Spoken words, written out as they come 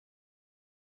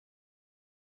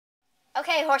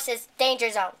Okay, horses, danger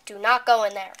zone. Do not go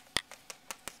in there.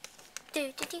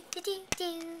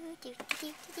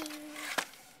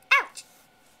 Ouch!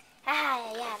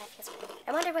 Ah, yeah, that feels good.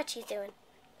 I wonder what she's doing.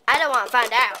 I don't want to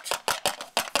find out.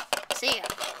 See ya.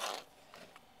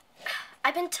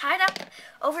 I've been tied up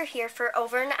over here for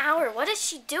over an hour. What is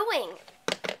she doing?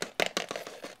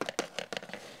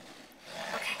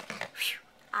 Okay, whew.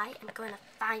 I am going to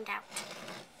find out.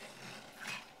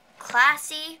 Okay.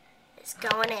 Classy is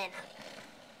going in.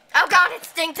 Oh God, it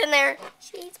stinks in there.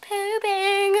 She's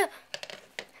pooping.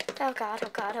 Oh God, oh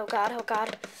God, oh God, oh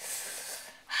God.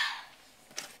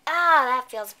 Ah, that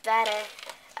feels better.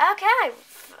 Okay,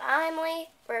 finally,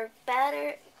 we're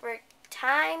better. We're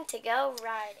time to go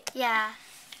riding. Yeah.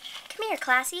 Come here,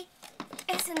 Classy.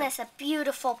 Isn't this a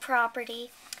beautiful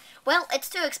property? Well, it's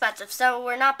too expensive, so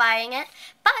we're not buying it.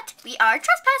 But we are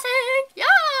trespassing.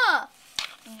 Yeah.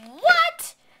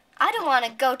 What? I don't want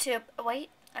to go to... Wait,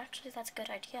 actually, that's a good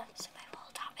idea. Somebody will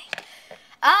stop me.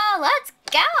 Oh, let's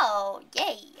go.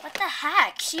 Yay. What the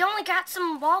heck? She only got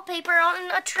some wallpaper on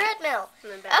a treadmill.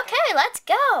 Okay, let's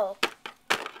go.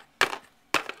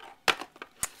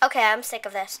 Okay, I'm sick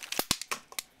of this.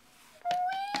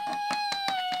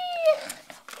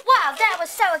 Wow, that was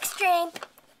so extreme.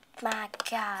 My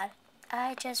God,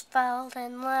 I just fell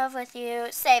in love with you.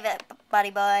 Save it, buddy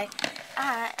boy.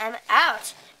 I am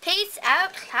out. Peace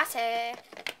out, Classy.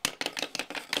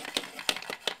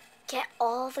 Get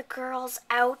all the girls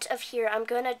out of here. I'm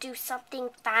gonna do something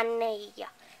funny.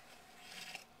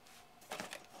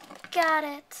 Got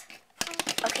it.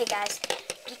 Okay, guys,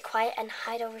 be quiet and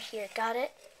hide over here. Got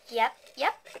it? Yep,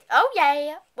 yep. Oh,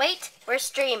 yeah. Wait, where's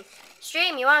Stream?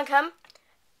 Stream, you wanna come?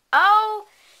 Oh,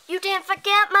 you didn't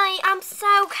forget me. I'm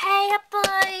so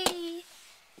happy.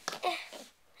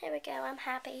 Here we go. I'm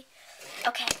happy.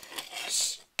 Okay.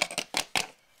 Shh.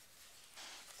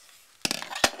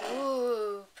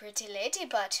 Ooh, pretty lady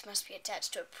butt must be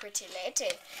attached to a pretty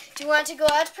lady. Do you want to go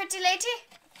out, pretty lady?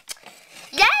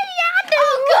 Yeah, I do.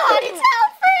 Oh God, it's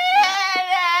Alfred.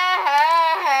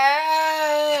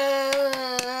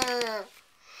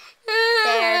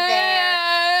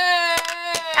 There.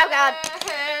 Oh God.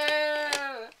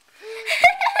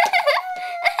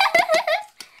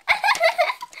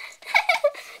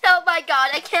 Oh my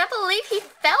God, I can't believe he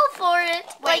fell for it.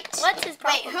 Wait, what's his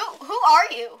problem? Wait, who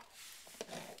are you?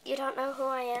 You don't know who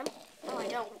I am? No, I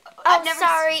don't. Oh,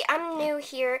 sorry, I'm new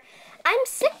here. I'm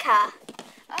Sitka.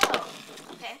 Oh,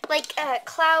 okay. Like,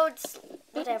 Clouds,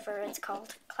 whatever it's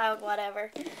called. Cloud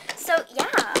whatever. So,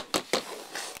 yeah.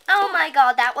 Oh my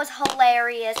God, that was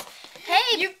hilarious.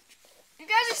 Hey, You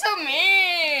guys are so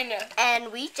mean.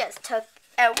 and we just took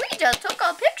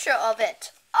a picture of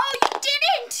it. Oh, you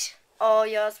didn't. Oh,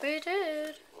 yes, we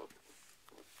did.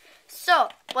 So,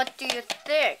 what do you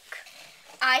think?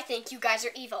 I think you guys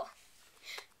are evil.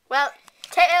 Well,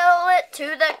 tell it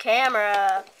to the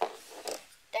camera.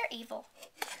 They're evil.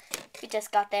 We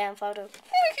just got that photo.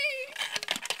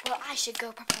 Well, I should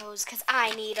go propose because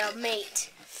I need a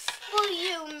mate. Will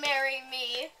you marry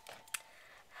me?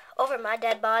 Over my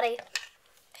dead body.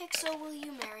 Pixel, will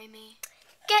you marry me?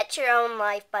 Get your own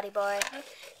life, buddy boy.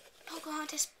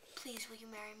 Pocahontas, please, will you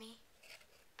marry me?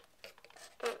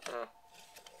 Mm-mm.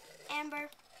 Amber,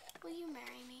 will you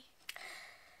marry me?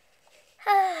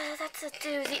 That's a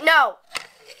doozy. No!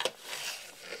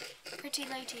 Pretty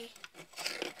lady,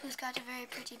 who's got a very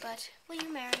pretty butt, will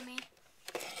you marry me?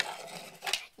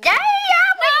 Yeah! No,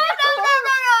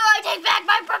 I take back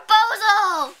my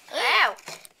proposal! Ow!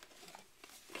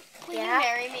 Will Yeah? you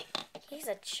marry me? He's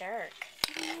a jerk.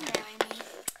 Will you marry me?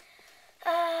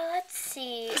 Let's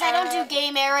see. Because I don't do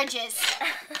gay marriages.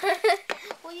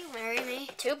 Will you marry me?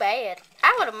 Too bad.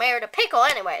 I would have married a pickle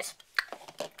anyways.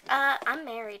 I'm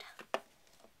married.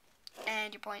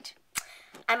 And your point.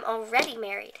 I'm already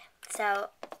married. So,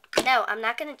 no, I'm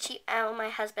not going to cheat on my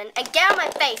husband. And get on my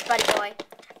face, buddy boy.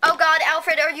 Oh, God,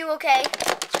 Alfred, are you okay?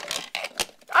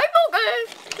 I'm okay.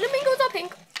 Flamingos are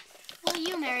pink. Will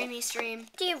you marry me, Stream?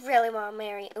 Do you really want to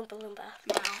marry Oompa Loompa?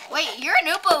 No. Wait, you're an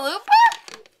Oompa Loompa?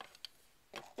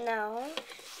 No.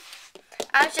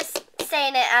 I was just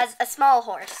saying it as a small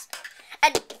horse.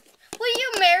 And Will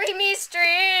you marry me,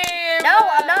 Stream? no,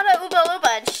 I'm not an Oompa Loompa.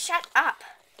 And shut up.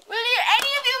 Will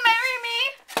any of you marry me?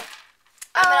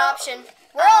 I'm an option.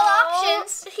 We're all Oh,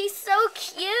 options. He's so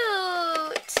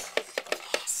cute.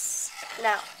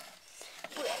 No.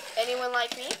 Anyone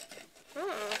like me?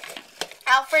 Hmm.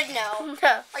 Alfred, no.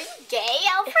 No. Are you gay,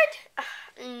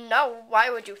 Alfred? No, why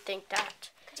would you think that?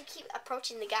 Could you keep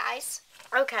approaching the guys?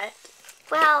 Okay.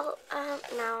 Well,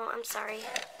 no, I'm sorry.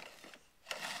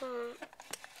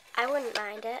 I wouldn't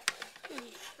mind it.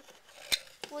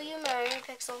 Will you marry me,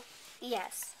 Pixel?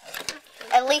 Yes.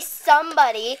 At least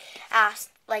somebody asked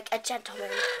like a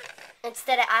gentleman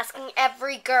instead of asking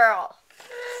every girl.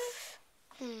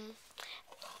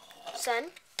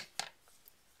 Son,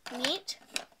 meet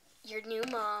your new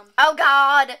mom. Oh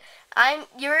God,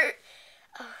 never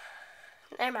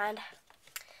mind.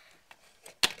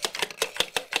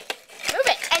 Move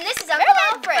it. And this is Uncle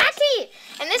Alfred. Matty.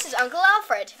 And this is Uncle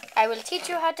Alfred. I will teach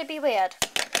you how to be weird.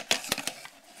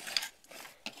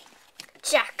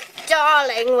 Jack,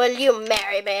 darling, will you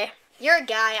marry me? You're a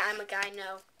guy, I'm a guy,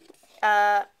 no.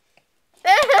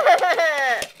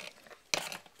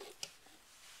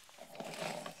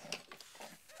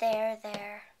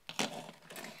 There.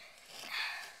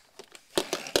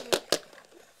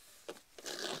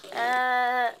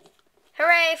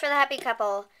 Hooray for the happy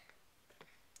couple.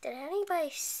 Did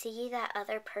anybody see that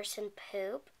other person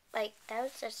poop? Like, that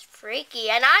was just freaky.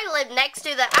 And I live next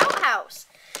to the outhouse.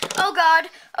 Oh God.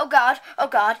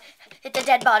 It's a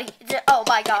dead body. Oh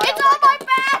my God. It's on my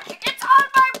back! It's on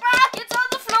my back! It's on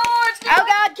the floor! Oh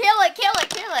God, kill it.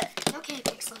 Okay,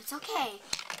 Pixel, it's okay.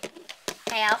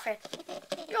 Hey, Alfred.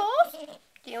 Yes?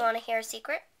 Do you want to hear a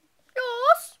secret?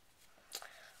 Yes?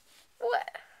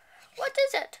 What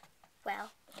is it?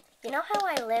 Well, you know how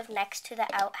I live next to the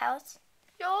outhouse?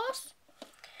 Yes?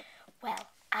 Well,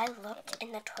 I looked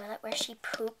in the toilet where she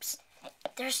poops.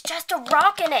 There's just a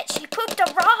rock in it. She pooped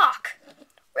a rock.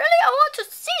 Really? I want to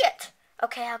see it.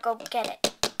 Okay, I'll go get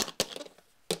it.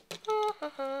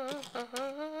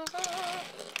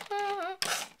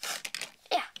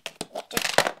 Yeah.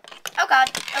 Oh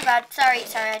God. Sorry.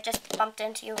 I just bumped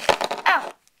into you.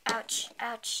 Ow. Ouch.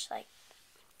 Like.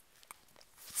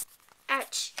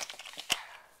 Ouch.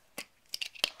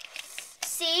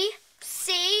 See?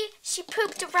 She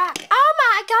pooped a rock. Oh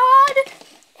my God.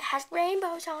 It has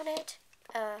rainbows on it.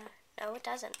 No, it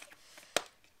doesn't.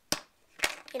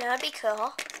 You know, it'd be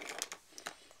cool.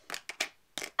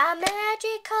 A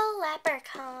magical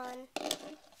leprechaun.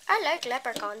 I like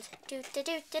leprechauns. Do.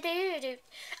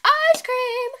 Ice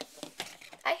cream.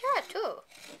 I hear it too.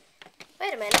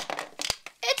 Wait a minute.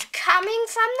 It's coming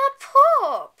from the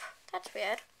poop. That's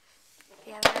weird.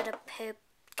 You ever heard a poop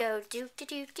go do.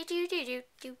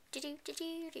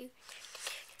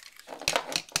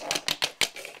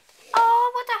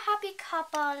 Oh, what a happy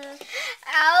couple.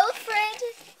 Alfred,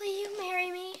 will you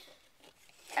marry me?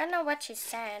 I don't know what she's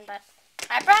saying, but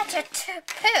I brought you to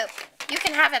poop. You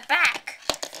can have it back.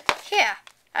 Here,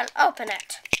 I'll open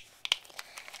it.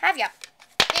 Have ya?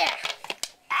 Yeah.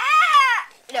 Ah!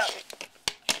 No.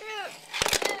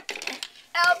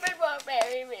 Alfred won't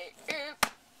marry me.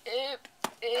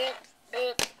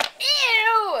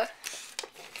 Ew!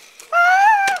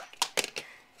 Ah!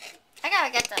 I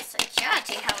gotta get the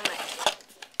security helmet.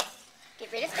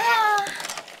 Get rid of that.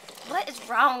 What is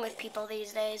wrong with people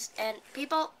these days? And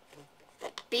people,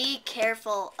 be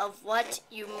careful of what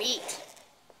you meet.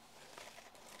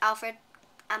 Alfred,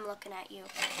 I'm looking at you.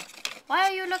 Why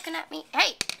are you looking at me?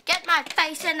 Hey, get my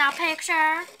face in the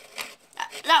picture.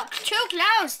 Look, too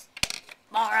close.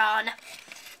 Moron.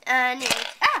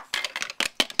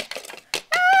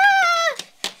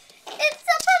 It's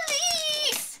the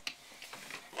police.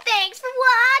 Thanks for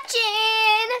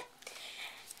watching.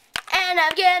 And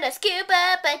I'm gonna scoop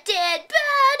up a dead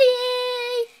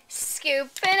body.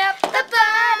 Scooping up the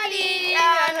body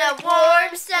on a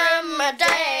warm summer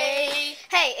day.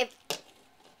 Hey,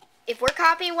 if we're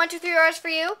copying 1, 2, 3 R's for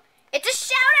you, it's a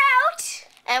shout out.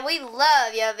 And we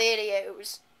love your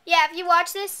videos. Yeah, if you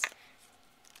watch this,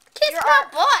 Kiss my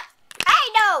butt.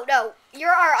 Hey, no,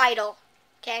 you're our idol.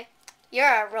 Okay? You're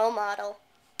a role model.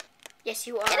 Yes,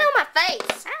 you are. Get on my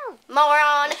face. Ow.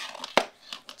 Moron.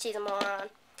 She's a moron.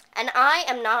 And I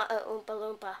am not a Oompa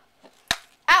Loompa.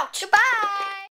 Ouch. Goodbye.